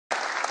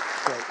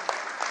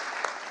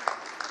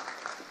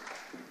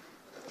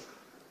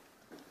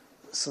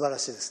素晴ら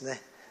しいです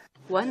ね。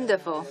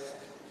Wonderful.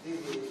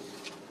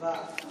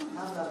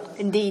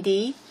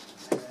 DD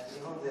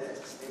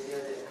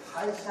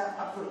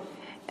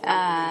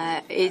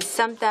is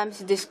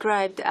sometimes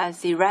described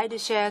as the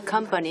rideshare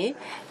company,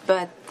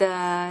 but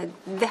the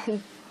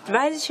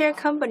rideshare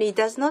company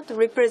does not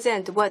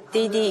represent what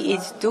DD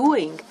is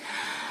doing,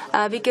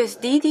 because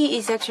DD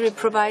is actually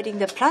providing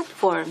the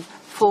platform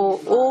for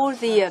all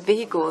the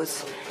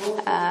vehicles.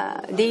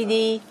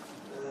 DD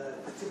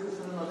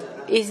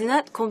is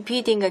not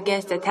competing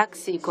against the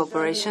taxi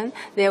corporation.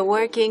 They are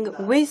working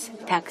with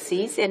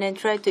taxis and then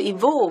try to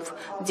evolve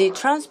the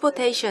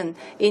transportation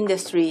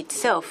industry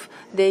itself.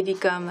 They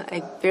become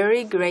a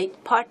very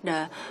great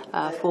partner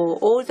for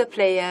all the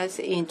players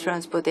in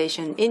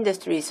transportation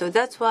industry. So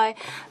that's why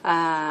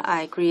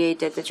I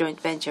created the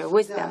joint venture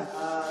with them.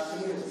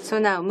 So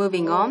now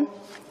moving on.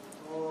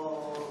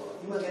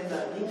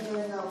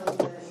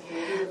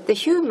 The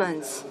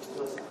humans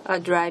are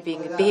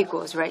driving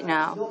vehicles right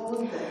now.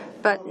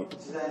 But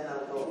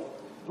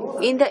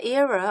in the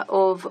era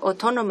of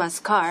autonomous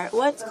car,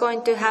 what's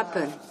going to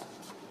happen?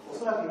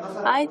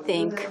 I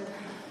think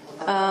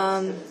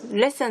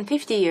less than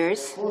 50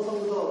 years,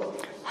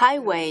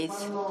 highways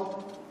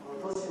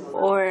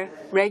or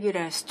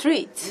regular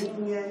streets,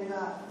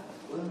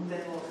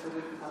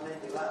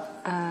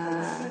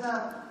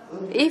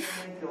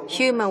 if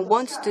human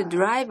wants to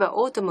drive an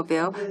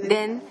automobile,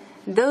 then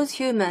those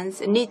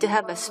humans need to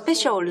have a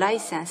special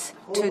license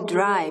to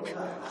drive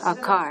a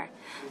car.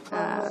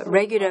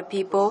 Regular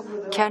people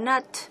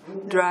cannot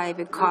drive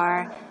a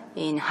car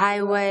in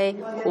highway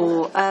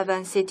or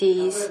urban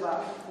cities.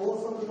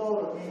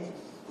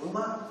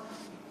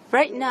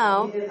 Right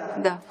now,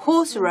 the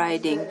horse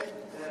riding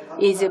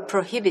is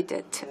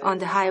prohibited on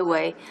the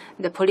highway.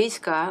 The police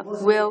car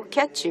will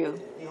catch you.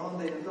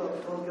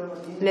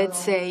 Let's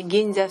say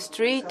Ginza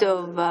Street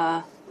of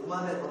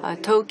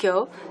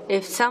Tokyo,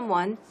 if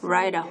someone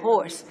ride a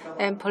horse,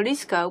 and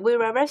police car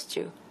will arrest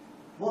you.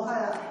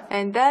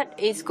 And that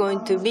is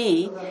going to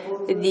be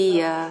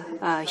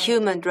the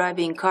human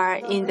driving car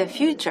in the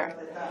future.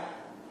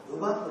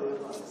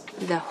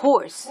 The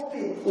horse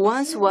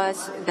once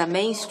was the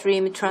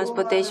mainstream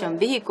transportation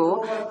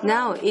vehicle.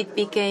 Now it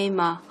became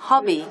a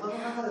hobby.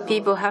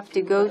 People have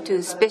to go to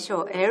a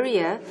special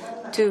area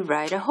to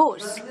ride a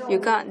horse. You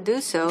can't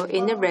do so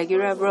in a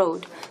regular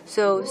road.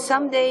 So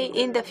someday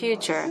in the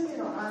future,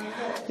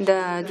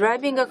 the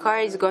driving a car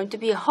is going to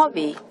be a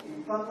hobby.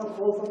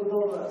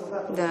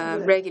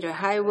 The regular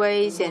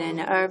highways and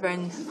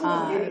urban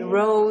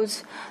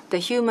roads, the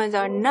humans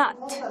are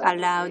not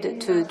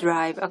allowed to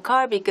drive a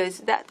car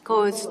because that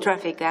causes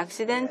traffic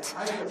accidents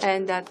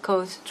and that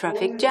causes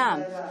traffic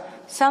jam.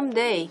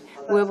 Someday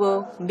we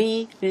will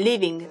be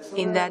living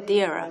in that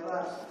era.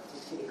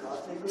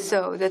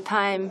 So the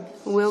time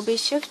will be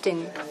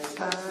shifting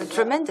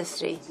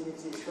tremendously.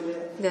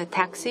 The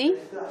taxi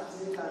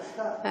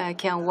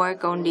can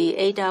work only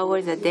 8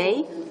 hours a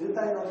day,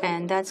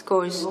 and that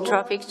causes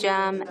traffic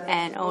jam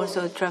and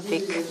also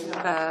traffic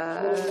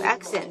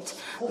accident.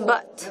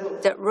 But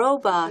the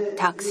robot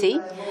taxi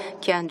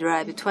can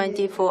drive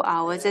 24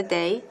 hours a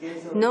day,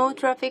 no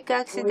traffic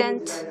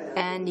accident,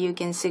 and you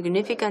can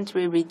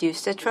significantly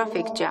reduce the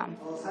traffic jam.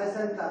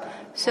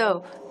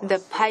 So the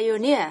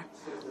pioneer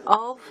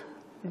of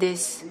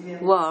this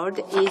world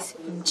is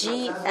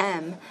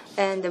GM,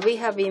 and we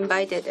have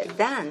invited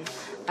Dan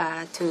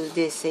to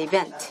this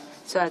event.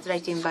 So I'd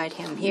like to invite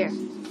him here.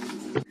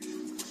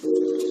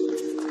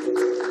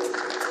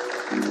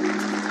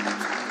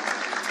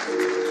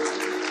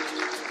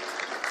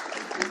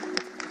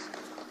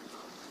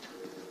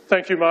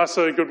 Thank you,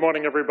 Masa. Good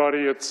morning, everybody.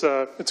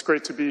 It's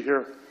great to be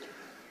here.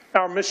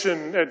 Our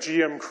mission at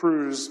GM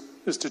Cruise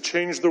is to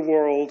change the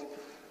world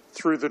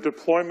through the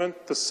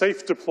deployment, the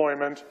safe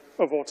deployment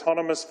of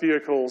autonomous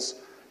vehicles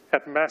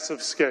at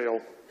massive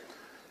scale.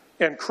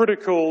 And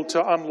critical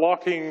to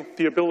unlocking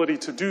the ability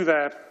to do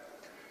that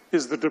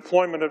is the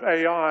deployment of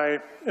AI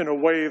in a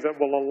way that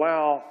will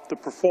allow the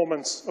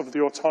performance of the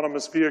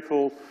autonomous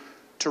vehicle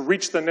to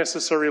reach the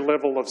necessary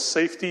level of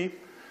safety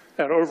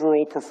and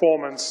overall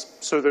performance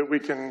so that we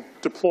can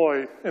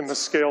deploy in the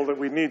scale that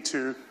we need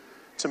to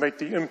make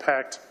the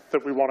impact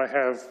that we want to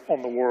have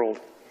on the world.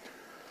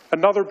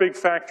 Another big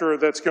factor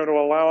that's going to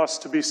allow us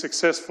to be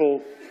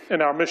successful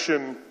in our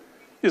mission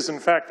is, in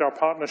fact, our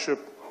partnership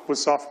with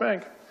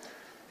SoftBank.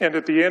 And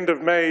at the end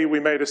of May, we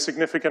made a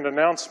significant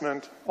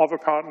announcement of a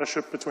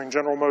partnership between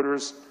General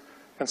Motors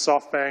and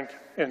SoftBank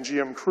and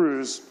GM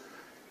Cruise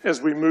as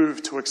we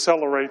move to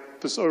accelerate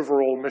this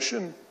overall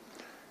mission.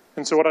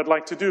 And so what I'd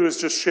like to do is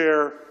just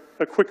share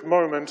a quick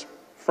moment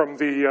from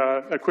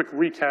a quick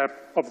recap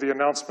of the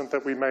announcement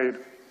that we made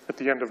at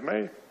the end of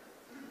May.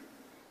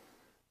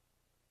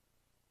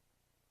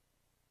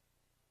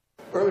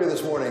 Earlier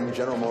this morning,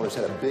 General Motors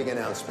had a big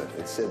announcement.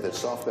 It said that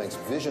SoftBank's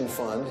Vision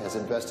Fund has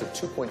invested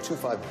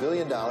 $2.25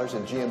 billion in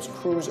GM's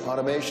Cruise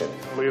automation.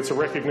 It's a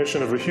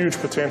recognition of a huge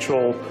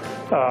potential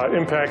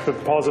impact, the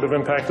positive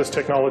impact this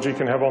technology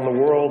can have on the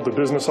world, the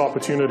business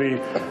opportunity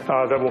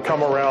that will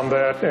come around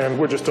that, and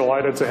we're just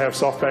delighted to have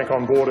SoftBank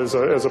on board as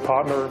a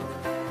partner.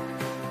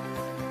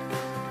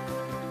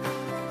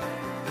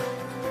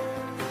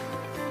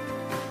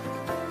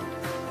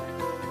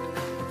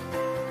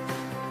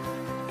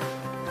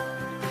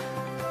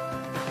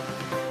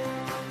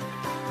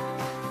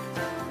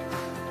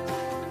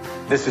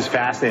 This is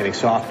fascinating.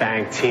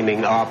 SoftBank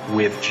teaming up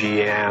with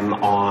GM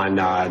on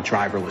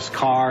driverless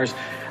cars.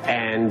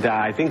 And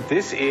I think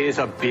this is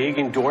a big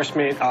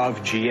endorsement of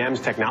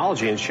GM's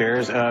technology, and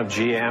shares of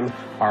GM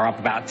are up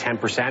about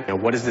 10%. Now,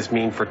 what does this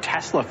mean for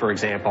Tesla, for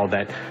example,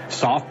 that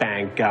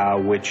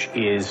SoftBank, which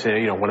is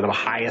one of the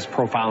highest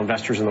profile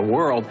investors in the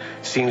world,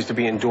 seems to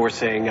be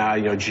endorsing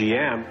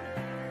GM?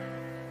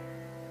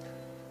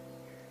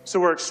 So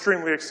we're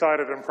extremely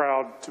excited and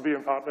proud to be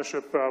in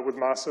partnership with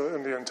Masa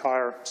and the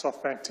entire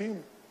SoftBank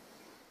team.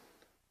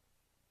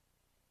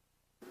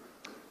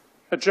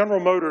 At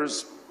General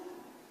Motors,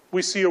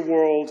 we see a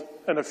world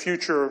and a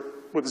future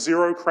with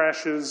zero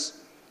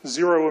crashes,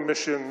 zero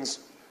emissions,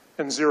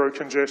 and zero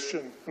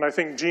congestion. And I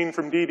think Gene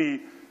from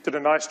Didi did a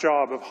nice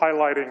job of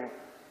highlighting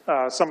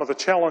some of the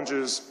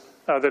challenges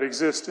that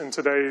exist in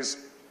today's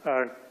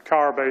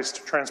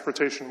car-based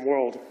transportation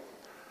world.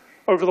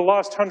 Over the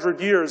last 100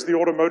 years, the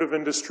automotive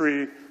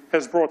industry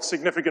has brought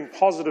significant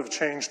positive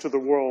change to the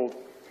world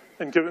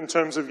in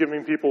terms of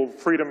giving people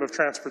freedom of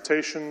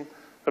transportation,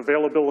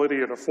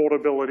 availability, and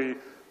affordability,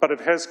 but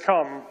it has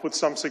come with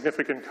some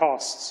significant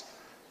costs,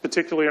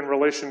 particularly in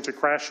relation to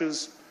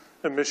crashes,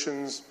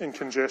 emissions, and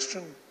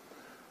congestion.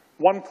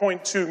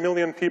 1.2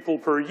 million people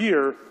per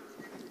year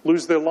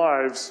lose their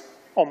lives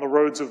on the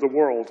roads of the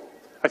world.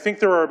 I think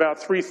there are about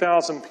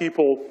 3,000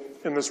 people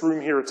in this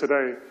room here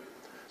today.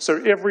 So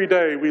every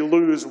day we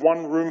lose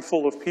one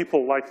roomful of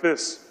people like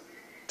this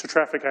to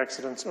traffic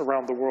accidents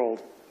around the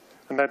world,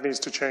 and that needs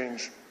to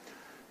change.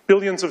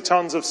 Billions of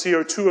tons of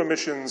CO2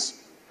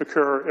 emissions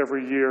occur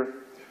every year,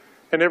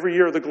 and every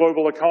year the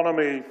global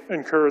economy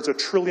incurs $1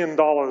 trillion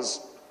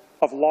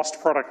of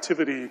lost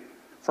productivity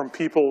from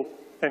people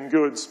and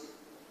goods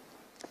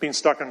being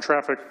stuck in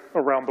traffic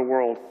around the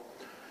world.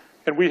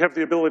 And we have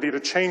the ability to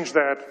change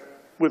that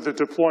with the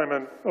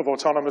deployment of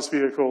autonomous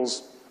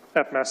vehicles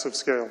at massive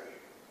scale.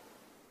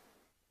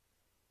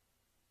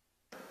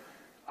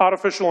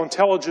 Artificial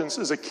intelligence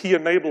is a key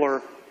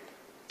enabler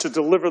to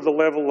deliver the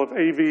level of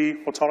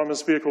AV,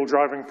 autonomous vehicle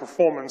driving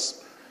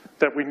performance,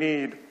 that we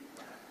need.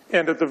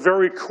 And at the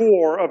very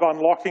core of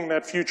unlocking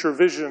that future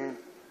vision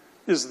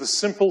is the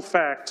simple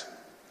fact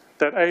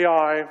that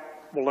AI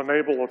will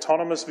enable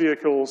autonomous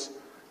vehicles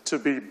to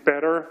be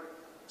better,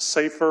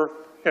 safer,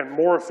 and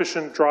more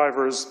efficient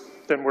drivers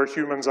than where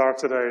humans are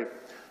today.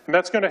 And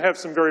that's going to have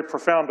some very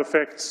profound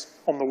effects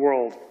on the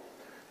world.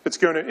 It's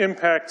going to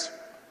impact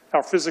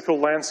our physical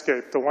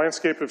landscape. The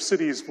landscape of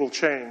cities will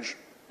change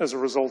as a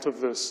result of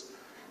this.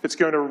 It's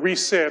going to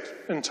reset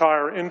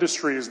entire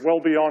industries well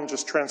beyond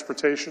just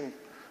transportation.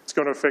 It's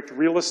going to affect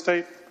real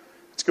estate.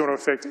 It's going to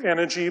affect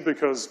energy,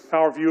 because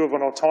our view of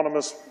an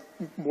autonomous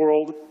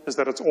world is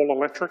that it's all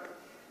electric.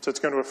 So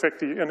it's going to affect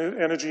the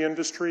energy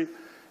industry.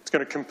 It's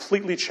going to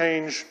completely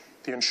change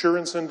the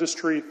insurance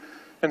industry.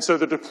 And so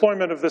the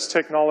deployment of this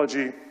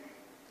technology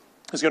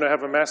is going to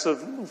have a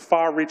massive,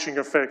 far-reaching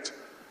effect.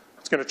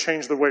 It's going to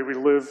change the way we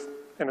live,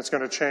 and it's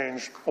going to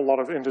change a lot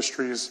of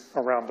industries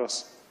around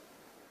us.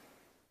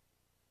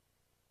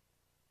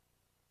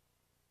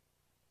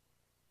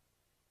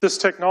 This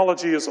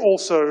technology is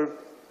also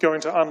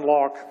going to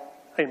unlock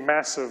a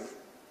massive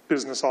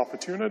business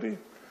opportunity.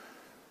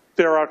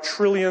 There are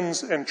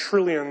trillions and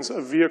trillions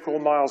of vehicle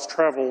miles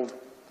traveled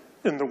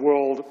in the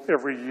world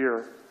every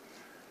year.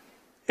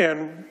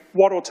 And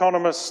what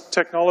autonomous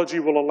technology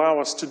will allow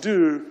us to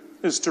do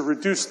is to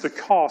reduce the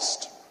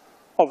cost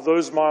of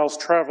those miles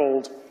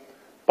traveled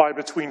by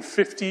between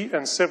 50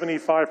 and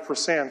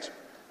 75%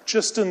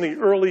 just in the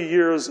early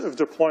years of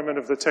deployment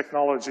of the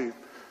technology.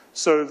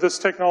 So this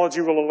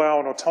technology will allow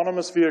an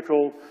autonomous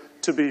vehicle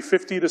to be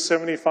 50 to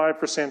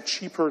 75%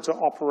 cheaper to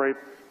operate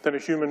than a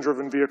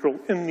human-driven vehicle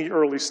in the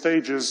early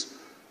stages,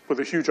 with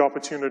a huge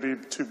opportunity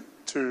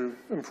to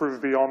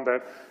improve beyond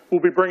that.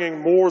 We'll be bringing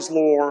Moore's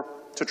law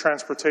to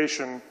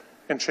transportation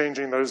and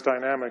changing those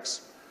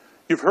dynamics.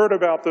 You've heard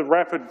about the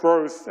rapid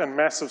growth and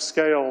massive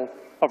scale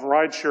of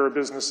rideshare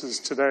businesses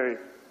today.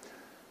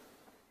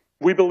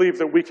 We believe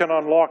that we can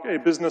unlock a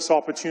business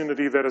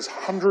opportunity that is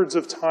hundreds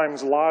of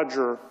times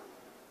larger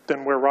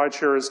than where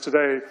rideshare is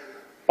today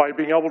by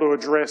being able to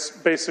address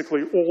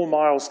basically all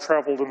miles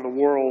traveled in the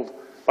world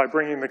by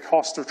bringing the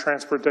cost of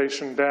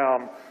transportation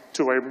down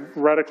to a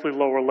radically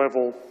lower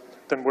level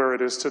than where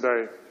it is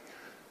today.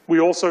 We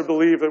also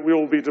believe that we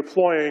will be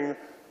deploying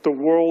the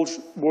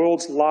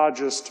world's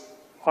largest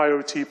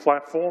IoT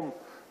platform,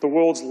 the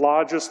world's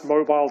largest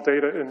mobile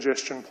data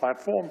ingestion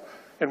platform,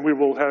 and we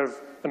will have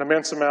an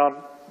immense amount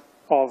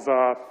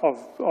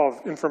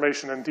of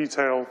information and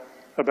detail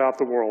about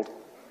the world.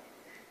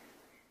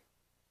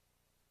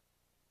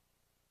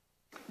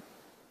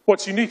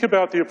 What's unique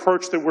about the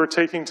approach that we're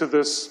taking to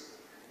this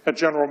at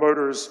General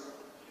Motors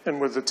and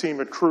with the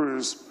team at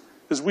Cruise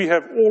is we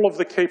have all of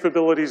the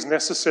capabilities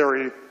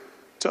necessary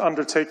to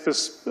undertake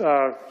this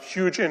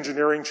huge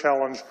engineering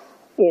challenge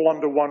all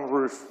under one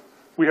roof.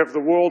 We have the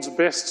world's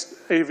best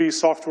AV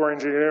software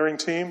engineering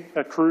team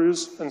at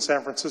Cruise in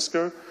San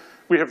Francisco.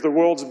 We have the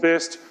world's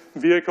best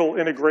vehicle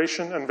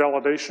integration and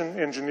validation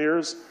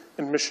engineers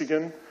in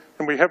Michigan.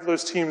 And we have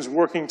those teams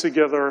working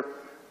together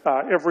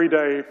every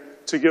day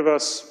to give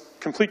us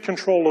complete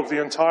control of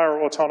the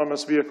entire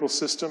autonomous vehicle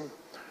system.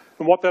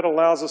 And what that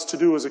allows us to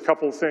do is a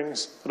couple of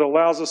things. It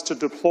allows us to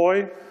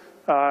deploy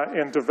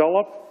and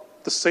develop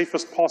the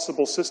safest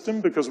possible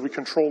system because we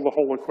control the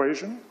whole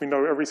equation. We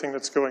know everything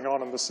that's going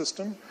on in the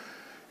system.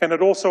 And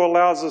it also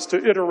allows us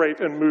to iterate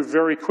and move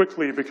very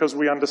quickly because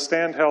we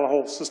understand how the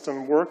whole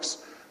system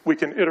works. We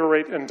can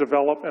iterate and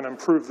develop and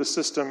improve the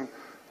system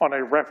on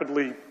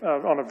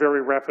a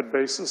very rapid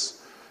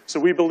basis. So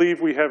we believe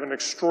we have an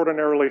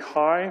extraordinarily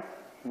high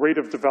rate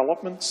of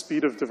development,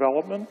 speed of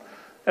development.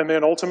 And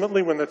then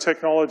ultimately, when the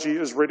technology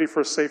is ready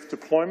for safe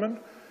deployment,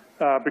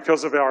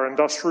 because of our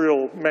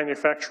industrial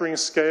manufacturing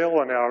scale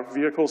and our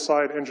vehicle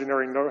side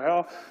engineering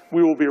know-how,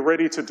 we will be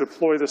ready to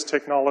deploy this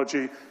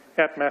technology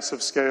at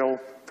massive scale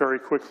very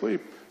quickly.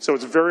 So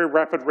it's a very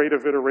rapid rate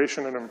of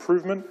iteration and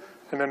improvement,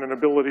 and then an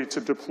ability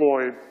to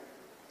deploy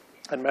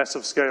at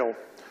massive scale.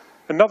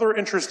 Another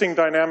interesting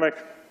dynamic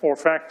or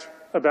fact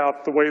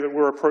about the way that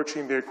we're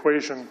approaching the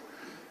equation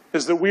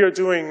is that we are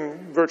doing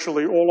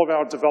virtually all of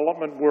our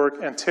development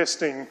work and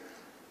testing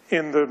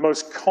in the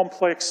most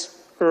complex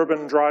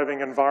urban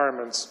driving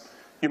environments.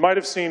 You might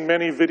have seen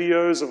many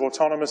videos of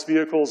autonomous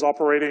vehicles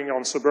operating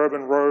on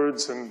suburban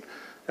roads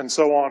and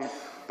so on,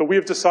 but we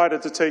have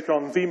decided to take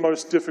on the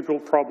most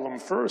difficult problem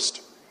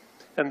first.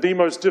 And the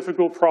most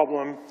difficult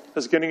problem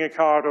is getting a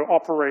car to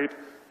operate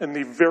in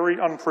the very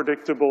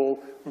unpredictable,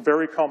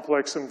 very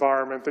complex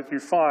environment that you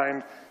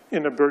find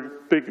in a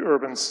big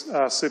urban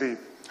city.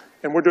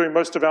 And we're doing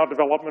most of our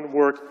development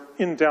work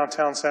in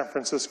downtown San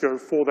Francisco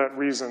for that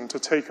reason, to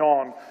take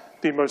on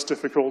the most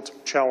difficult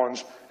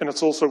challenge. And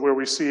it's also where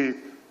we see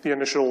the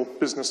initial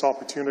business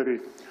opportunity.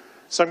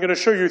 So I'm going to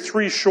show you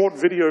 3 short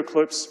video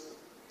clips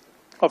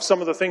of some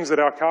of the things that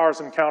our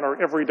cars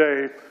encounter every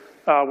day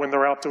when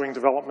they're out doing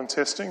development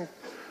testing.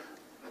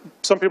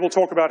 Some people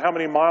talk about how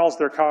many miles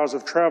their cars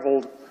have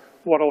traveled.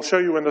 What I'll show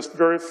you in this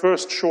very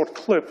first short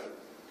clip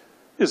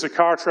is a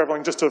car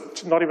traveling just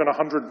not even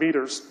 100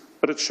 meters,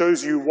 but it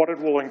shows you what it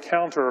will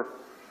encounter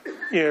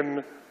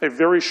in a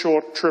very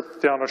short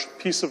trip down a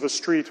piece of a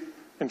street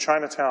in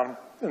Chinatown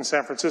in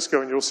San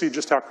Francisco, and you'll see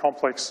just how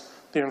complex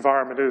the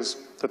environment is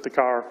that the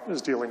car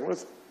is dealing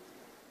with.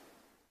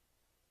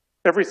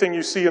 Everything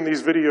you see in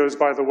these videos,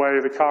 by the way,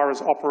 the car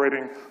is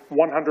operating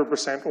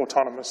 100%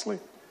 autonomously.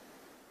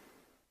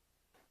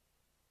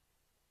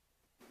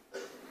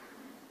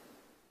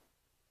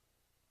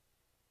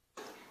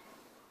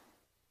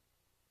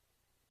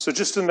 So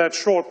just in that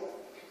short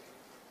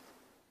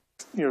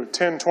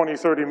 10, 20,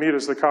 30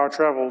 meters the car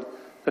traveled,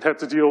 it had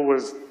to deal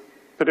with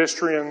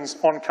pedestrians,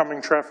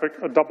 oncoming traffic,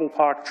 a double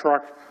parked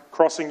truck,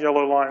 crossing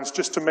yellow lines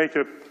just to make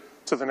it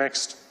to the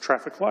next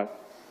traffic light.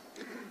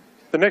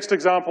 The next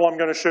example I'm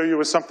going to show you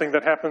is something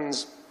that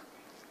happens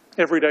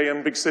every day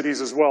in big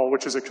cities as well,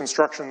 which is a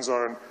construction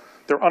zone.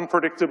 They're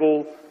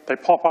unpredictable, they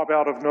pop up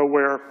out of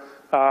nowhere,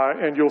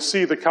 and you'll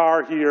see the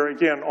car here,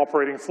 again,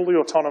 operating fully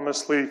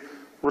autonomously,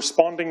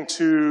 responding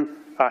to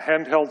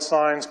handheld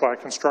signs by a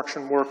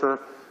construction worker,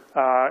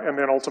 and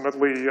then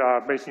ultimately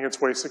making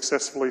its way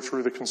successfully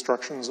through the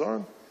construction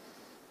zone.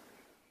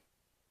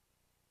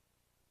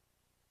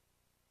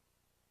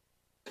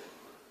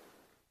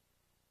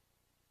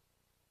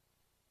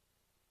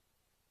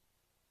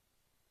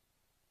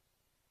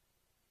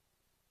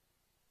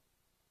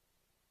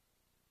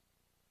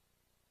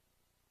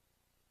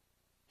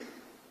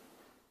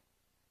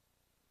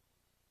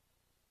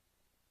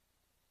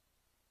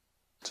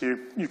 So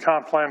you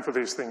can't plan for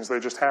these things. They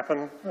just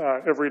happen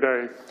every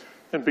day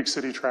in big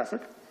city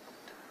traffic.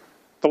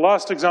 The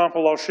last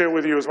example I'll share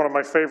with you is one of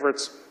my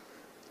favorites.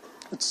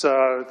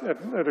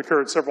 It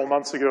occurred several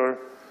months ago.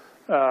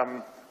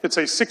 It's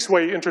a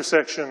 6-way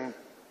intersection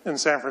in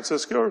San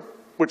Francisco,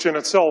 which in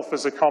itself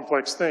is a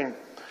complex thing.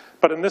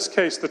 But in this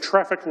case, the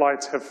traffic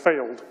lights have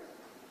failed.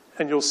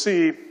 And you'll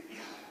see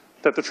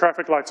that the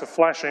traffic lights are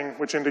flashing,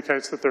 which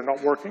indicates that they're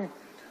not working.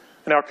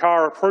 And our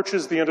car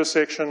approaches the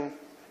intersection,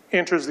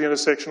 enters the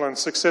intersection, and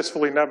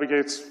successfully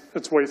navigates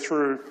its way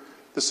through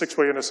the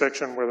 6-way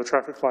intersection where the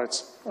traffic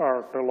lights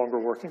are no longer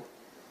working.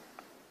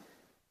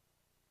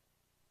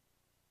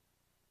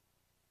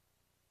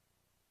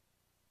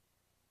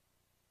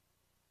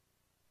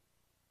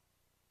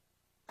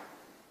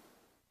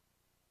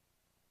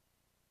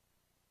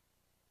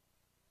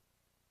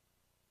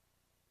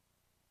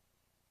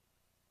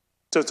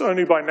 So it's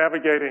only by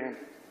navigating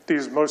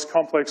these most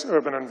complex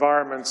urban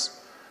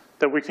environments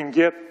that we can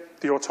get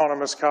the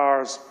autonomous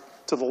cars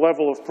to the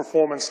level of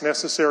performance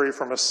necessary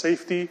from a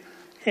safety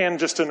and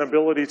just an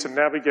ability to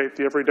navigate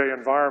the everyday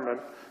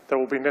environment that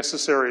will be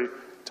necessary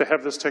to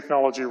have this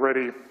technology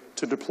ready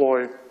to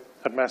deploy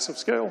at massive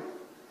scale.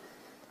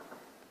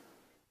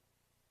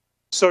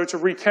 So to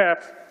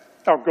recap,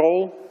 our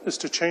goal is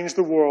to change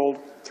the world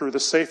through the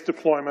safe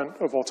deployment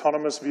of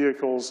autonomous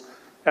vehicles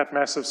at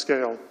massive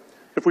scale.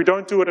 If we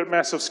don't do it at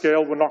massive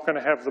scale, we're not going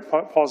to have the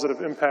positive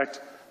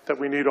impact that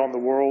we need on the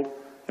world.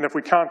 And if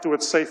we can't do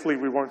it safely,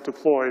 we won't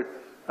deploy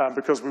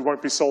because we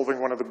won't be solving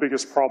one of the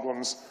biggest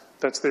problems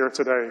that's there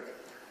today.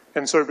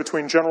 And so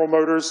between General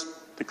Motors,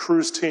 the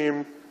Cruise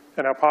team,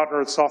 and our partner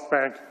at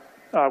SoftBank,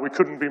 we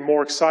couldn't be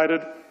more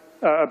excited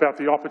about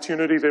the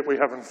opportunity that we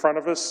have in front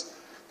of us,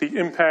 the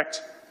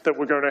impact that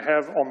we're going to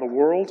have on the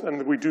world,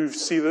 and we do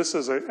see this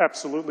as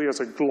absolutely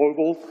as a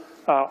global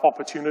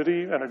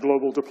opportunity and a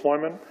global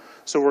deployment.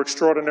 So we're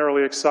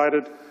extraordinarily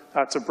excited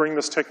to bring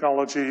this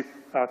technology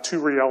to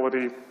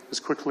reality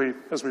as quickly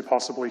as we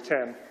possibly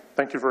can.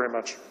 Thank you very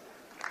much.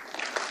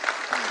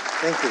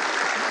 Thank you.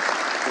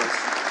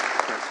 Yes.